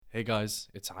Hey guys,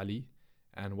 it's Ali,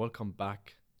 and welcome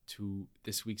back to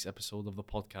this week's episode of the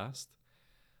podcast.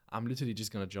 I'm literally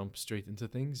just gonna jump straight into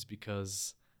things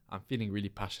because I'm feeling really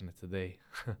passionate today.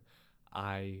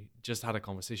 I just had a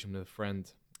conversation with a friend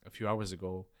a few hours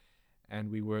ago,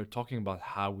 and we were talking about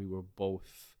how we were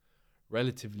both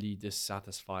relatively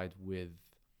dissatisfied with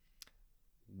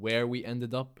where we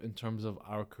ended up in terms of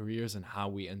our careers and how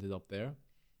we ended up there.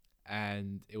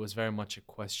 And it was very much a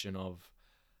question of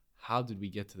how did we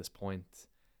get to this point?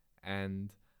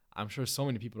 And I'm sure so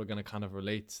many people are going to kind of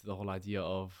relate to the whole idea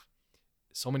of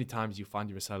so many times you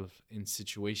find yourself in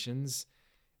situations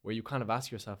where you kind of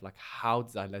ask yourself, like, how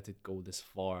did I let it go this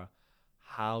far?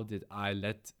 How did I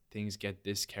let things get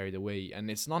this carried away? And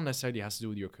it's not necessarily has to do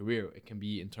with your career. It can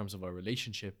be in terms of a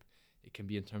relationship. It can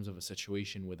be in terms of a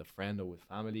situation with a friend or with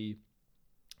family.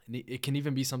 And it can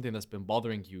even be something that's been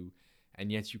bothering you,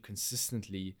 and yet you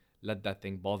consistently let that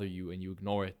thing bother you and you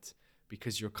ignore it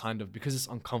because because it's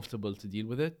uncomfortable to deal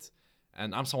with it.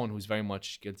 And I'm someone who's very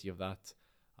much guilty of that.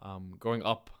 Growing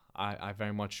up, I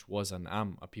very much was and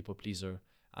am a people pleaser,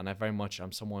 and I very much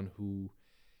am someone who,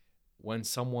 when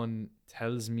someone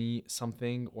tells me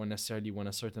something, or necessarily when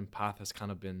a certain path has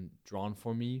kind of been drawn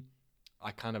for me, I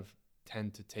kind of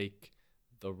tend to take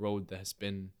the road that has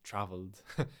been traveled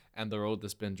and the road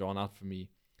that's been drawn out for me,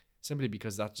 simply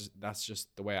because that's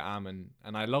just the way I am.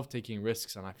 And I love taking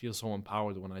risks, and I feel so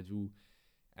empowered when I do.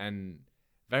 And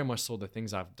very much so, the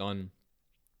things I've done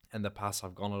and the paths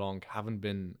I've gone along haven't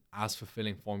been as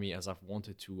fulfilling for me as I've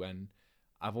wanted to. And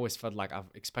I've always felt like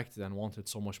I've expected and wanted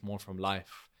so much more from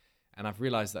life. And I've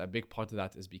realized that a big part of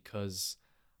that is because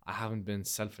I haven't been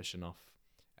selfish enough.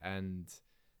 And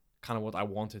kind of what I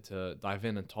wanted to dive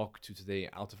in and talk to today,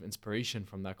 out of inspiration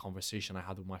from that conversation I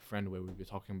had with my friend, where we were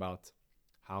talking about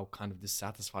how kind of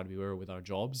dissatisfied we were with our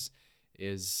jobs,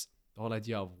 is the whole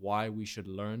idea of why we should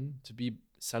learn to be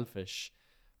selfish,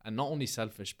 and not only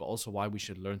selfish but also why we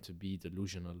should learn to be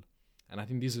delusional. And I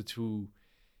think these are two,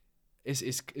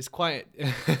 it's quite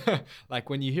like,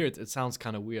 when you hear it, it sounds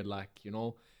kind of weird, like,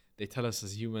 they tell us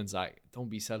as humans, like, don't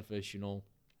be selfish,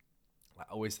 I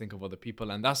always think of other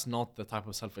people. And that's not the type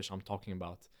of selfish I'm talking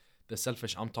about. The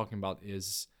selfish I'm talking about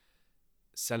is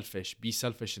be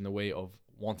selfish in the way of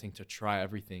wanting to try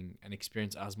everything and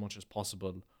experience as much as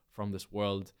possible from this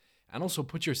world, and also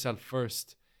put yourself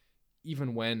first,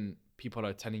 even when people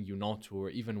are telling you not to, or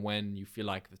even when you feel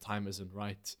like the time isn't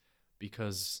right,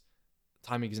 because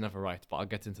timing is never right. But I'll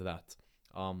get into that.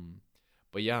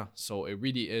 But yeah, so it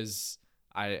really is.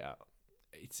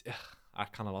 It's I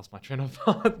kind of lost my train of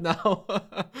thought now,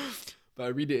 but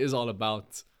it really is all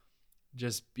about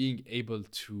just being able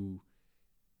to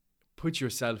put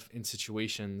yourself in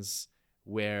situations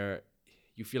where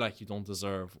you feel like you don't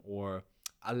deserve, or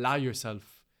allow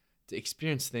yourself to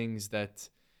experience things that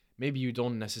maybe you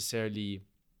don't necessarily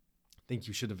think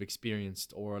you should have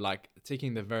experienced. Or, like,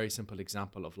 taking the very simple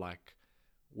example of, like,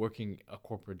 working a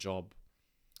corporate job.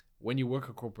 When you work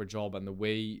a corporate job, and the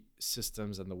way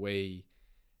systems and the way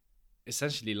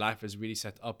essentially life is really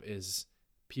set up, is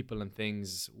people and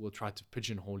things will try to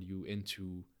pigeonhole you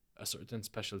into a certain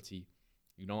specialty,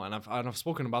 and I've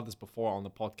spoken about this before on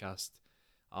the podcast.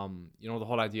 The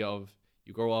whole idea of,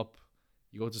 you grow up,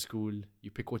 you go to school, you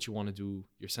pick what you want to do,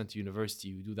 you're sent to university,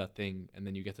 you do that thing, and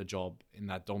then you get a job in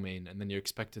that domain, and then you're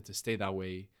expected to stay that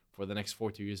way for the next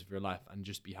 40 years of your life and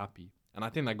just be happy. And I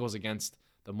think that goes against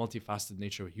the multifaceted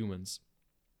nature of humans.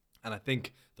 And I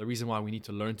think the reason why we need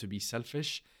to learn to be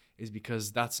selfish is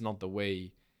because that's not the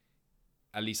way,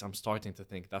 at least I'm starting to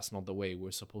think, that's not the way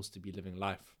we're supposed to be living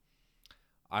life.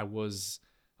 I was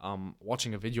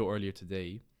watching a video earlier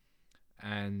today,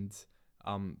 and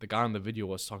the guy on the video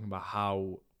was talking about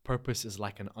how purpose is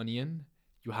like an onion.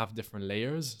 You have different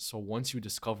layers. So once you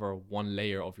discover one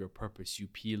layer of your purpose, you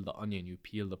peel the onion, you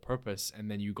peel the purpose, and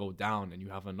then you go down and you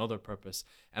have another purpose.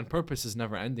 And purpose is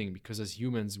never ending, because as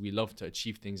humans, we love to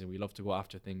achieve things and we love to go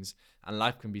after things. And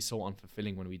life can be so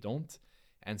unfulfilling when we don't.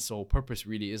 And so purpose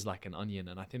really is like an onion.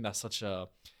 And I think that's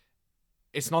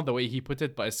it's not the way he put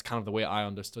it, but it's kind of the way I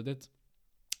understood it.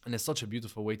 And it's such a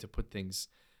beautiful way to put things,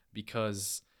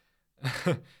 because,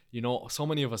 so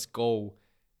many of us go,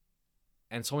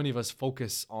 and so many of us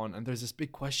focus on, and there's this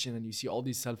big question, and you see all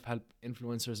these self-help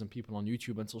influencers and people on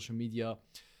YouTube and social media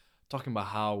talking about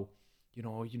how,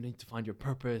 you need to find your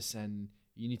purpose, and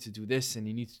you need to do this, and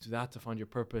you need to do that to find your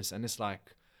purpose. And it's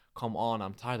like, come on,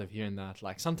 I'm tired of hearing that.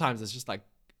 Like, sometimes it's just like,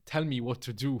 tell me what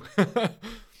to do.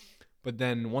 But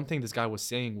then one thing this guy was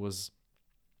saying was,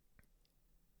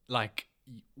 like,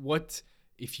 what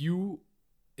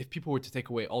if people were to take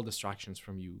away all distractions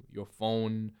from you, your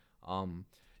phone,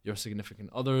 your significant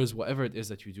others, whatever it is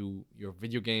that you do, your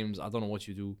video games, I don't know what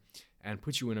you do, and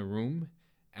put you in a room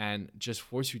and just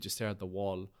force you to stare at the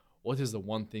wall. What is the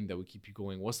one thing that will keep you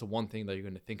going? What's the one thing that you're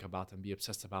going to think about and be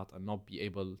obsessed about and not be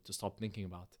able to stop thinking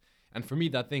about? And for me,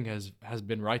 that thing has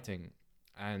been writing,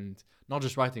 and not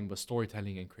just writing, but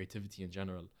storytelling and creativity in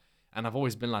general. And I've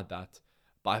always been like that,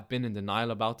 but I've been in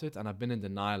denial about it, and I've been in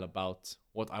denial about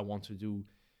what I want to do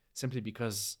simply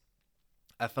because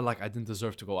I felt like I didn't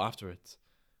deserve to go after it.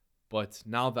 But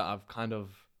now that I've kind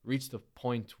of reached the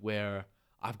point where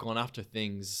I've gone after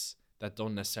things that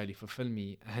don't necessarily fulfill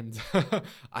me, and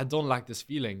I don't like this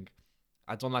feeling.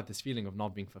 I don't like this feeling of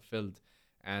not being fulfilled.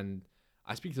 And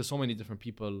I speak to so many different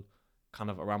people kind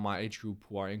of around my age group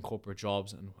who are in corporate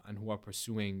jobs and who are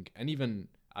pursuing, and even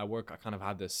at work, I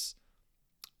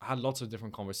had lots of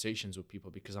different conversations with people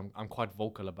because I'm quite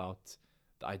vocal about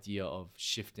the idea of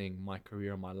shifting my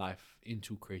career, my life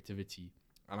into creativity.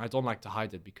 And I don't like to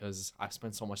hide it because I've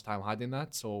spent so much time hiding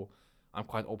that. So I'm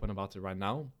quite open about it right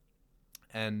now.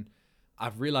 And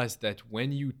I've realized that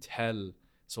when you tell,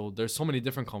 so there's so many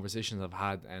different conversations I've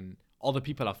had, and all the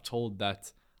people I've told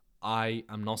that I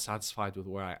am not satisfied with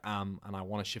where I am and I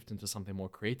want to shift into something more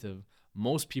creative,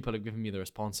 most people have given me the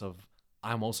response of,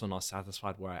 I'm also not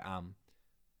satisfied where I am,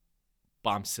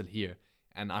 but I'm still here.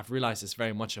 And I've realized it's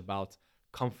very much about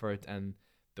comfort and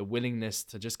the willingness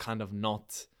to just kind of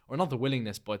not, or not the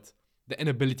willingness, but the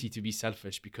inability to be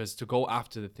selfish, because to go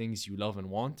after the things you love and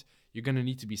want, you're going to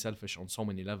need to be selfish on so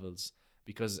many levels.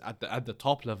 Because at the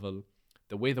top level,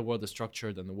 the way the world is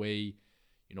structured and the way,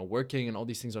 you know, working and all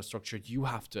these things are structured, you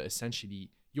have to essentially,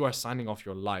 you are signing off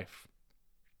your life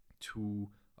to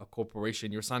a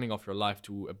corporation, you're signing off your life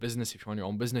to a business. If you're on your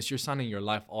own business, you're signing your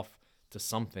life off to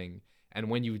something. And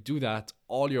when you do that,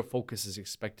 all your focus is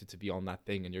expected to be on that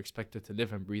thing, and you're expected to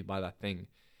live and breathe by that thing.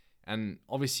 And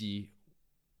obviously,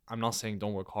 I'm not saying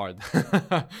don't work hard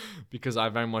because I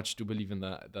very much do believe in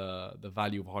the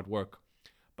value of hard work.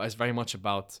 But it's very much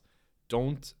about,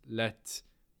 don't let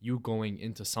you going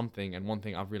into something. And one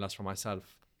thing I've realized for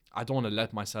myself, I don't want to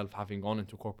let myself, having gone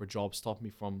into corporate jobs, stop me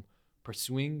from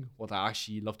pursuing what I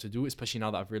actually love to do, especially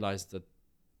now that I've realized that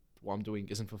what I'm doing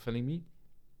isn't fulfilling me.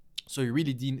 So you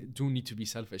really do need to be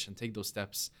selfish and take those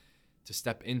steps to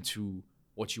step into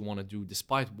what you want to do,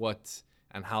 despite what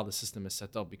and how the system is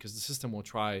set up, because the system will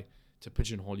try to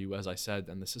pigeonhole you, as I said,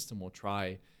 and the system will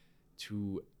try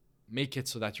to make it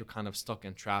so that you're kind of stuck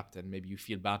and trapped, and maybe you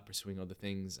feel bad pursuing other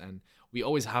things. And we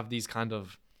always have these kind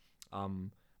of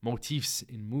motifs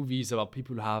in movies about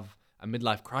people who have a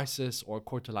midlife crisis or a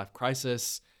quarter life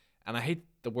crisis. And I hate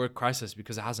the word crisis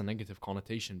because it has a negative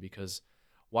connotation, because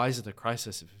why is it a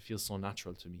crisis if it feels so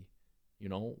natural to me? You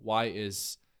know, why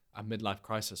is a midlife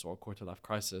crisis or a quarter life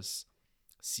crisis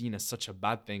seen as such a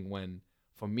bad thing when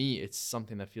for me it's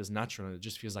something that feels natural, and it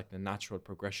just feels like the natural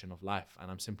progression of life,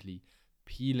 and I'm simply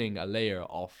peeling a layer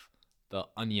off the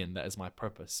onion that is my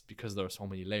purpose, because there are so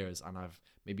many layers, and I've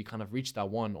maybe kind of reached that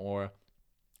one, or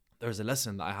there's a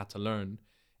lesson that I had to learn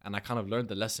and I kind of learned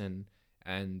the lesson.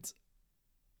 And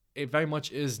it very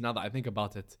much is, now that I think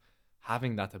about it,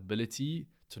 having that ability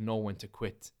to know when to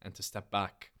quit and to step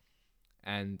back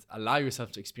and allow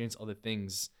yourself to experience other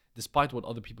things despite what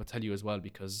other people tell you as well,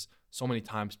 because so many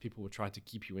times people will try to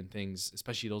keep you in things,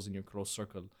 especially those in your close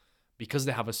circle, because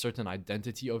they have a certain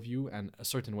identity of you and a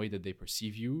certain way that they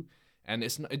perceive you. And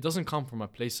it doesn't come from a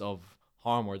place of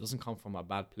harm, or it doesn't come from a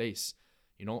bad place.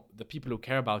 You know, the people who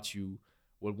care about you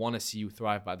will want to see you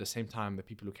thrive, but at the same time, the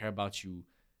people who care about you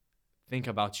think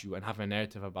about you and have a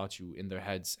narrative about you in their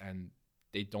heads, and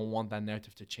they don't want that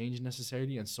narrative to change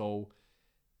necessarily. And so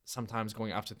sometimes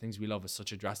going after things we love is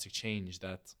such a drastic change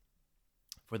that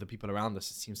for the people around us,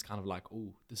 it seems kind of like,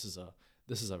 oh, this is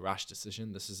a rash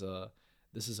decision. This is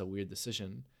a weird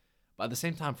decision. But at the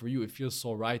same time, for you, it feels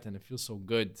so right and it feels so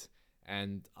good.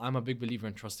 And I'm a big believer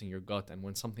in trusting your gut. And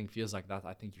when something feels like that,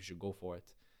 I think you should go for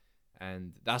it.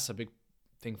 And that's a big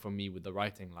thing for me with the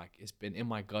writing. Like, it's been in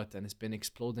my gut and it's been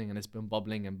exploding and it's been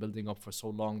bubbling and building up for so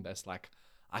long that it's like,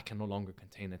 I can no longer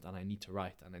contain it, and I need to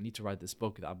write. And I need to write this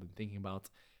book that I've been thinking about.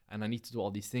 And I need to do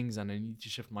all these things, and I need to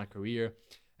shift my career.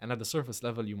 And at the surface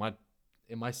level,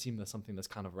 it might seem that something that's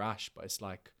kind of rash, but it's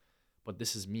like, but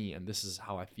this is me, and this is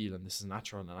how I feel, and this is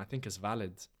natural, and I think it's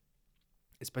valid,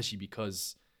 especially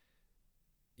because,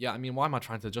 yeah, I mean, why am I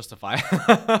trying to justify?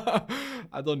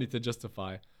 I don't need to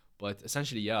justify, but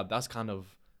essentially, yeah, that's kind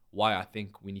of why I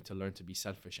think we need to learn to be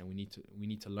selfish, and we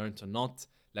need to learn to not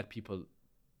let people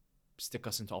stick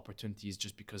us into opportunities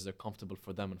just because they're comfortable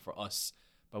for them and for us,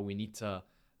 but we need to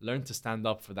learn to stand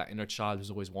up for that inner child who's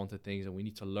always wanted things, and we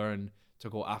need to learn to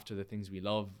go after the things we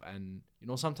love, and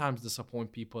sometimes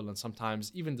disappoint people and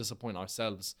sometimes even disappoint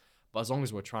ourselves. But as long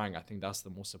as we're trying, I think that's the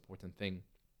most important thing.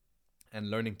 And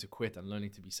learning to quit and learning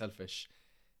to be selfish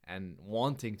and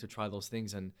wanting to try those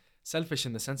things. And selfish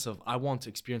in the sense of, I want to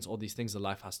experience all these things that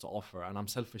life has to offer, and I'm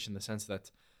selfish in the sense that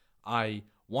I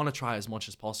want to try as much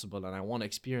as possible, and I want to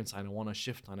experience, and I want to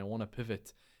shift, and I want to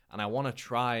pivot, and I want to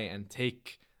try and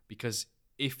take, because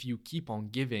if you keep on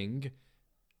giving,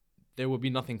 there will be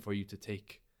nothing for you to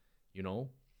take.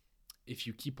 If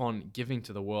you keep on giving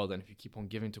to the world, and if you keep on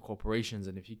giving to corporations,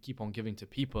 and if you keep on giving to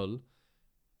people,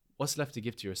 what's left to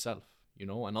give to yourself?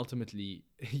 And ultimately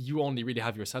you only really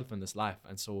have yourself in this life,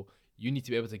 and so you need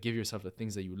to be able to give yourself the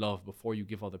things that you love before you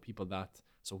give other people that.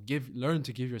 So learn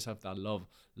to give yourself that love,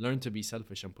 learn to be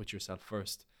selfish and put yourself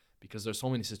first, because there's so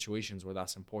many situations where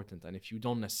that's important. And if you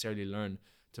don't necessarily learn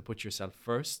to put yourself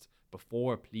first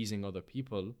before pleasing other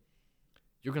people,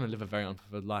 you're going to live a very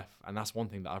unfulfilled life. And that's one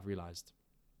thing that I've realized.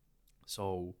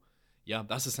 So yeah,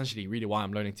 that's essentially really why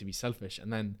I'm learning to be selfish.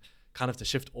 And then kind of to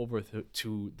shift over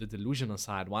to the delusional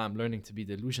side, why I'm learning to be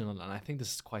delusional. And I think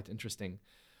this is quite interesting.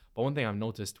 But one thing I've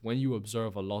noticed, when you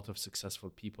observe a lot of successful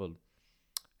people,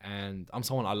 and I'm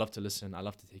someone, I love to listen, I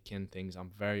love to take in things,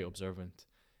 I'm very observant.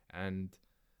 And,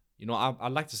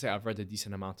 I'd like to say I've read a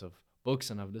decent amount of books,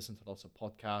 and I've listened to lots of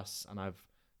podcasts, and I've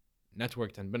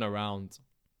networked and been around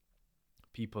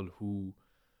people who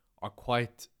are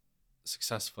quite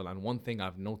successful. And one thing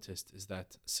I've noticed is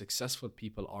that successful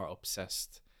people are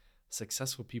obsessed.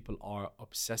 Successful people are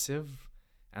obsessive,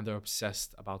 and they're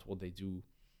obsessed about what they do.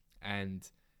 And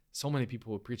so many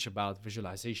people will preach about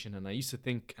visualization, and I used to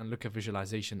think and look at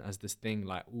visualization as this thing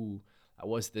like, ooh, that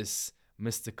was this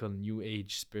mystical new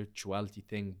age spirituality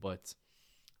thing. But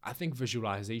I think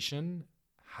visualization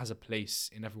has a place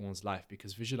in everyone's life,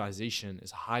 because visualization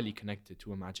is highly connected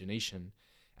to imagination.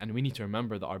 And we need to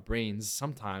remember that our brains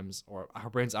sometimes, or our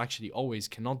brains actually always,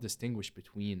 cannot distinguish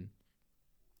between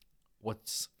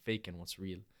what's fake and what's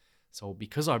real. So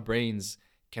because our brains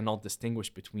cannot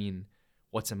distinguish between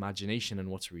what's imagination and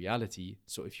what's reality,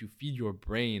 so if you feed your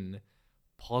brain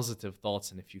positive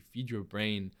thoughts, and if you feed your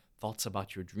brain thoughts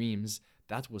about your dreams,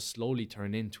 that will slowly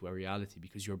turn into a reality,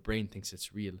 because your brain thinks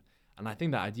it's real. And I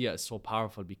think that idea is so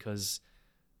powerful, because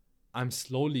I'm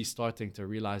slowly starting to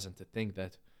realize and to think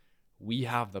that we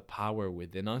have the power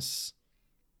within us,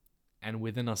 and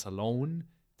within us alone,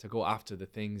 to go after the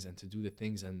things and to do the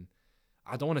things. And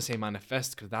I don't want to say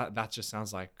manifest, because that just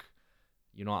sounds like,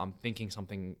 I'm thinking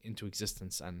something into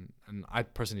existence, and I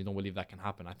personally don't believe that can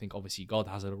happen. I think obviously God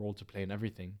has a role to play in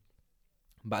everything.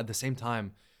 But at the same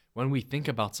time, when we think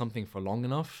about something for long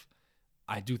enough,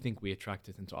 I do think we attract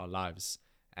it into our lives.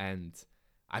 And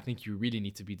I think you really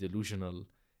need to be delusional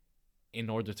in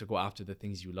order to go after the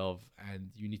things you love.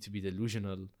 And you need to be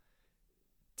delusional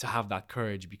to have that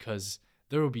courage, because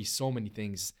there will be so many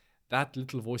things. That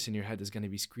little voice in your head is going to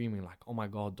be screaming like, oh my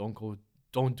God,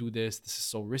 don't do this. This is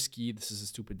so risky. This is a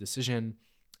stupid decision.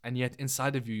 And yet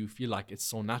inside of you, you feel like it's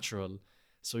so natural.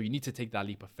 So you need to take that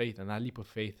leap of faith. And that leap of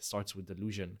faith starts with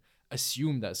delusion.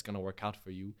 Assume that it's going to work out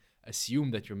for you.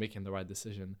 Assume that you're making the right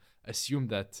decision. Assume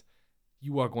that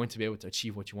you are going to be able to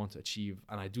achieve what you want to achieve.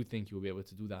 And I do think you'll be able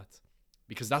to do that.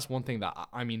 Because that's one thing that,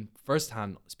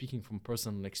 firsthand, speaking from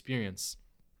personal experience,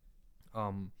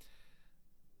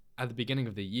 at the beginning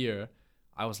of the year,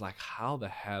 I was like, how the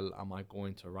hell am I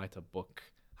going to write a book?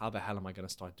 How the hell am I going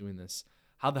to start doing this?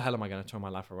 How the hell am I going to turn my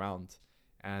life around?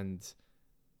 And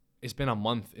it's been a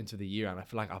month into the year, and I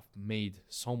feel like I've made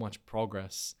so much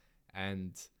progress,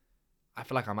 and I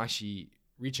feel like I'm actually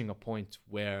reaching a point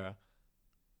where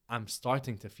I'm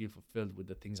starting to feel fulfilled with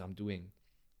the things I'm doing.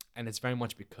 And it's very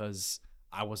much because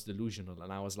I was delusional,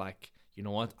 and I was like, you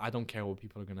know what? I don't care what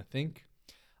people are going to think.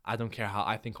 I don't care how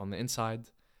I think on the inside.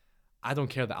 I don't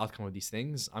care the outcome of these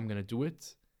things. I'm going to do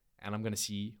it, and I'm going to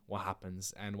see what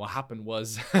happens. And what happened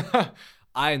was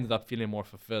I ended up feeling more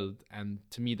fulfilled. And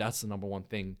to me, that's the number one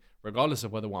thing, regardless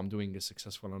of whether what I'm doing is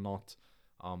successful or not.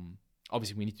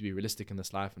 Obviously, we need to be realistic in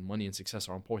this life, and money and success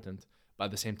are important. But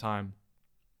at the same time,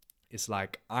 it's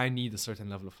like I need a certain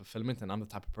level of fulfillment. And I'm the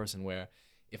type of person where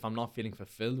if I'm not feeling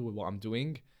fulfilled with what I'm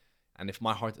doing, and if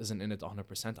my heart isn't in it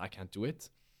 100%, I can't do it.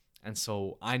 And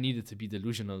so I needed to be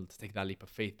delusional to take that leap of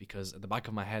faith, because at the back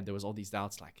of my head, there was all these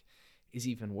doubts like, is it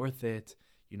even worth it?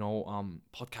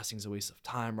 Podcasting is a waste of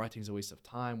time. Writing is a waste of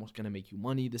time. What's going to make you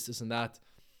money? This, and that.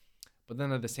 But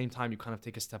then at the same time, you kind of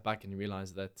take a step back and you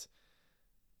realize that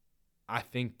I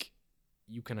think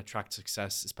you can attract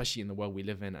success, especially in the world we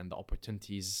live in and the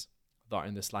opportunities that are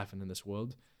in this life and in this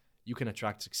world. You can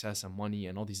attract success and money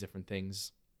and all these different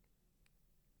things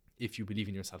if you believe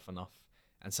in yourself enough.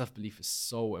 And self-belief is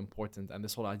so important. And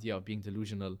this whole idea of being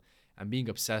delusional and being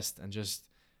obsessed and just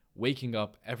waking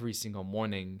up every single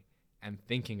morning and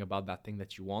thinking about that thing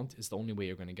that you want is the only way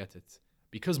you're going to get it.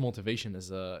 Because motivation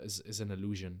is an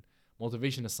illusion.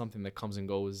 Motivation is something that comes and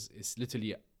goes. It's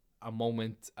literally a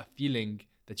moment, a feeling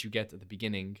that you get at the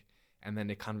beginning, and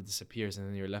then it kind of disappears, and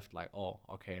then you're left like, oh,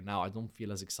 okay, now I don't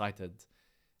feel as excited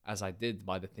as I did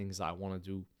by the things that I want to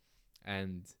do.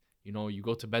 And you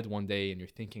go to bed one day and you're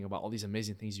thinking about all these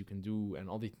amazing things you can do and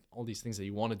all these things that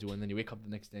you want to do, and then you wake up the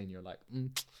next day and you're like,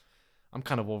 I'm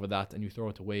kind of over that, and you throw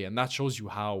it away. And that shows you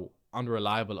how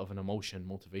unreliable of an emotion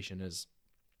motivation is.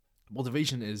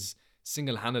 Motivation is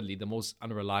single-handedly the most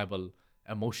unreliable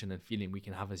emotion and feeling we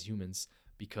can have as humans,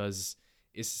 because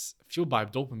it's fueled by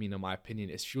dopamine, in my opinion.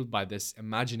 It's fueled by this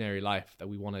imaginary life that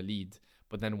we want to lead.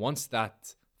 But then once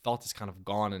that thought is kind of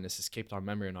gone and it's escaped our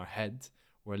memory in our head,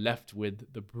 we're left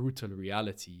with the brutal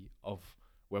reality of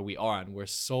where we are.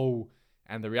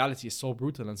 And the reality is so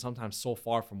brutal and sometimes so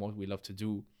far from what we love to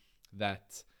do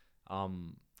that,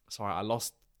 sorry, I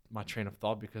lost my train of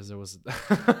thought because there was,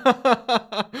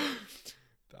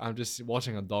 I'm just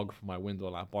watching a dog from my window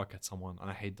and I bark at someone, and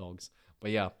I hate dogs.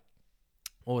 But yeah,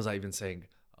 what was I even saying?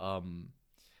 Man,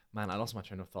 I lost my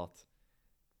train of thought.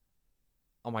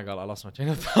 Oh my God, I lost my train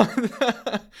of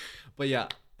thought. But yeah,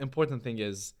 important thing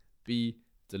is be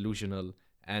delusional.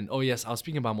 And oh yes, I was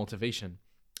speaking about motivation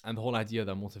and the whole idea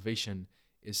that motivation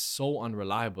is so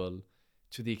unreliable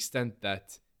to the extent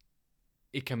that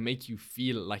it can make you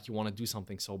feel like you want to do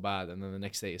something so bad, and then the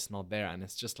next day it's not there, and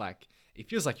it's just like, it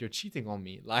feels like you're cheating on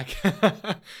me, like,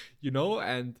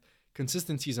 and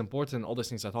consistency is important, all those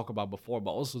things I talked about before,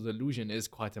 but also delusion is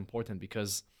quite important,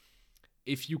 because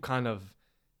if you kind of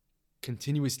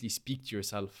continuously speak to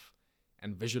yourself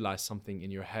and visualize something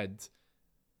in your head,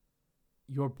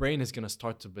 your brain is going to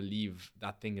start to believe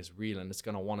that thing is real, and it's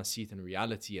going to want to see it in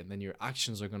reality, and then your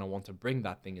actions are going to want to bring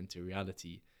that thing into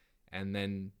reality, and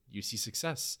then you see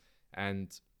success. And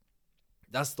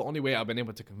that's the only way I've been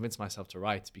able to convince myself to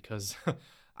write, because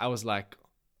I was like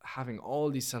having all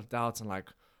these self-doubts and like,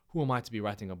 who am I to be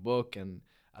writing a book and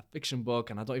a fiction book,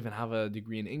 and I don't even have a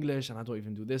degree in English, and I don't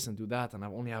even do this and do that, and I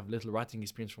only have little writing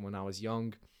experience from when I was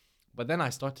young. But then I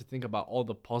start to think about all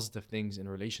the positive things in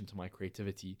relation to my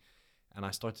creativity, and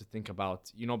I start to think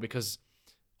about, because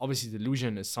obviously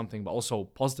delusion is something, but also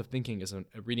positive thinking is a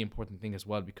really important thing as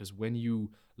well, because when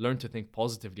you learn to think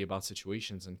positively about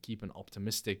situations and keep an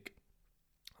optimistic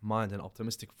mind and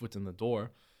optimistic foot in the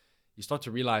door, you start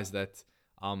to realize that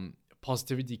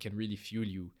positivity can really fuel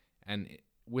you. And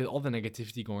with all the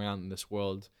negativity going on in this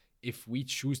world, if we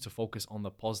choose to focus on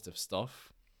the positive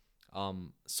stuff,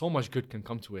 so much good can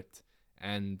come to it.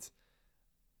 And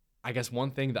I guess one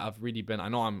thing that I've really been,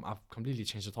 I've completely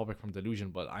changed the topic from delusion,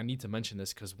 but I need to mention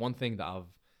this because one thing that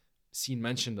I've seen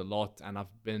mentioned a lot, and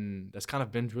that's kind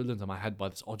of been drilled into my head by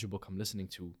this audiobook I'm listening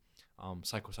to,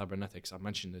 Psycho-Cybernetics, I've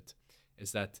mentioned it,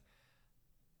 is that,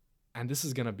 and this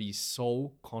is going to be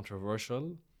so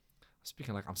controversial,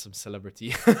 speaking like I'm some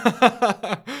celebrity.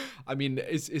 I mean,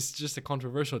 it's just a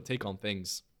controversial take on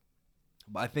things,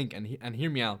 but I think, and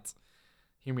hear me out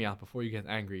before you get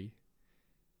angry,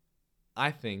 I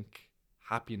think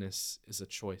happiness is a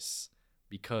choice,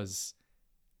 because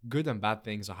good and bad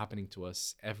things are happening to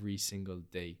us every single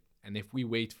day. And if we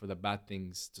wait for the bad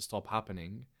things to stop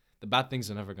happening, the bad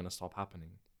things are never going to stop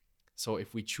happening. So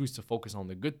if we choose to focus on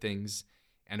the good things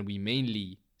and we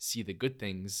mainly see the good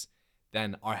things,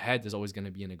 then our head is always going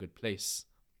to be in a good place.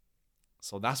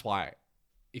 So that's why,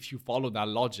 if you follow that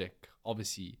logic,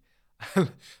 obviously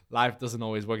life doesn't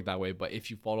always work that way, but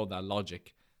if you follow that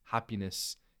logic,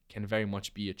 happiness can very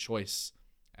much be a choice.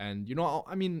 And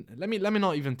I mean, let me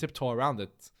not even tiptoe around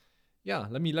it. Yeah,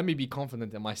 let me be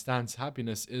confident in my stance.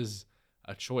 Happiness is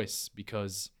a choice,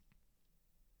 because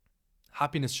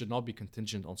happiness should not be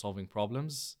contingent on solving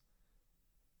problems.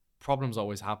 Problems are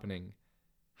always happening.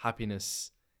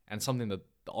 Happiness, and something that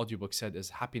the audiobook said, is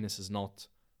happiness is not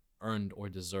earned or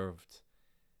deserved.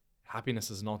 Happiness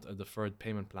is not a deferred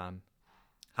payment plan.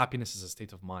 Happiness is a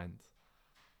state of mind.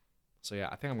 So yeah,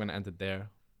 I think I'm going to end it there,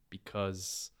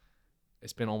 because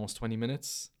it's been almost 20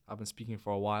 minutes. I've been speaking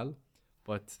for a while,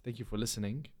 but thank you for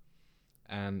listening,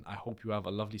 and I hope you have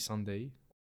a lovely Sunday.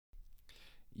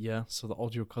 Yeah, so the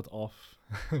audio cut off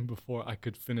before I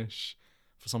could finish.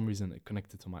 For some reason, it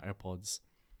connected to my AirPods,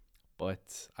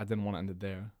 but I didn't want to end it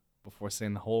there before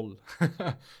saying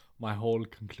my whole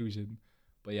conclusion.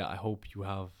 But yeah, I hope you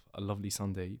have a lovely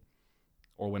Sunday,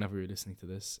 or whenever you're listening to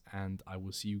this, and I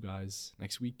will see you guys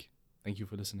next week. Thank you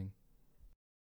for listening.